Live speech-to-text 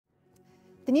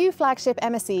The new flagship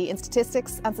MSc in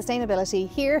Statistics and Sustainability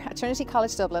here at Trinity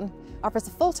College Dublin offers a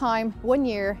full-time,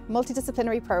 one-year,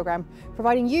 multidisciplinary programme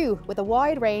providing you with a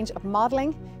wide range of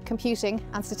modelling, computing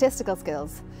and statistical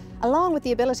skills, along with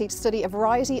the ability to study a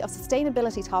variety of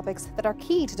sustainability topics that are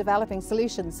key to developing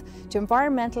solutions to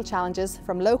environmental challenges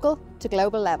from local to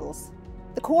global levels.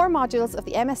 The core modules of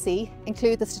the MSc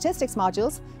include the Statistics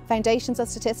modules, Foundations of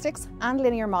Statistics and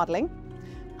Linear Modelling,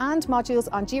 and modules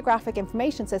on Geographic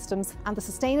Information Systems and the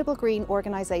Sustainable Green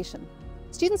Organisation.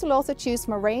 Students will also choose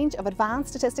from a range of advanced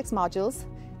statistics modules,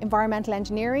 environmental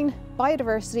engineering,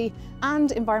 biodiversity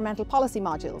and environmental policy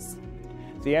modules.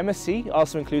 The MSc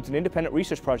also includes an independent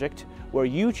research project where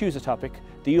you choose a topic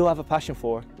that you have a passion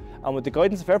for, and with the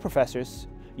guidance of our professors,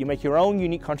 you make your own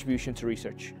unique contribution to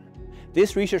research.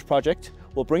 This research project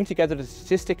will bring together the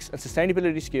statistics and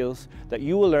sustainability skills that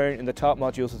you will learn in the top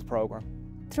modules of the programme.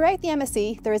 Throughout the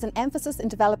MSc, there is an emphasis in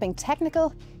developing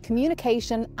technical,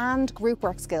 communication and group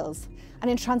work skills, and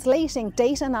in translating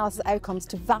data analysis outcomes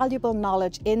to valuable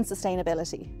knowledge in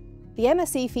sustainability. The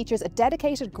MSc features a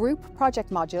dedicated group project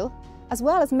module, as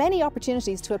well as many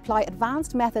opportunities to apply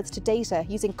advanced methods to data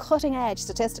using cutting-edge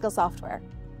statistical software.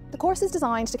 The course is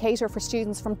designed to cater for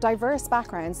students from diverse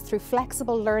backgrounds through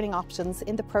flexible learning options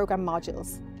in the programme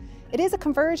modules. It is a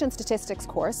convergent statistics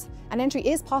course, and entry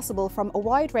is possible from a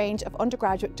wide range of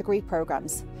undergraduate degree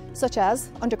programmes, such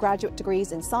as undergraduate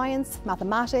degrees in science,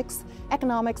 mathematics,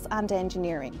 economics and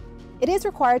engineering. It is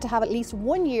required to have at least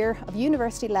 1 year of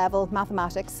university-level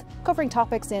mathematics, covering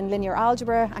topics in linear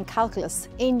algebra and calculus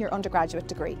in your undergraduate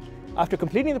degree. After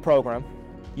completing the programme,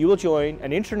 you will join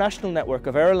an international network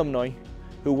of our alumni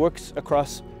who works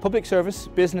across public service,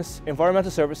 business,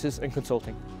 environmental services and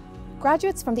consulting.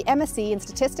 Graduates from the MSc in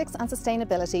Statistics and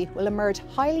Sustainability will emerge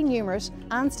highly numerate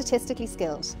and statistically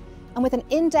skilled, and with an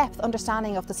in-depth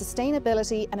understanding of the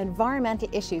sustainability and environmental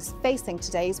issues facing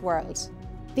today's world.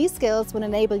 These skills will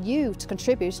enable you to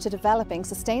contribute to developing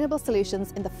sustainable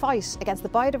solutions in the fight against the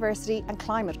biodiversity and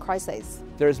climate crises.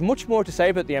 There is much more to say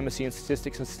about the MSc in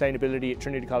Statistics and Sustainability at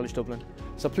Trinity College Dublin,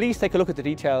 so please take a look at the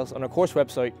details on our course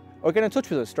website or get in touch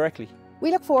with us directly.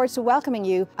 We look forward to welcoming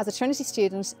you as a Trinity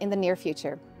student in the near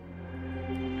future.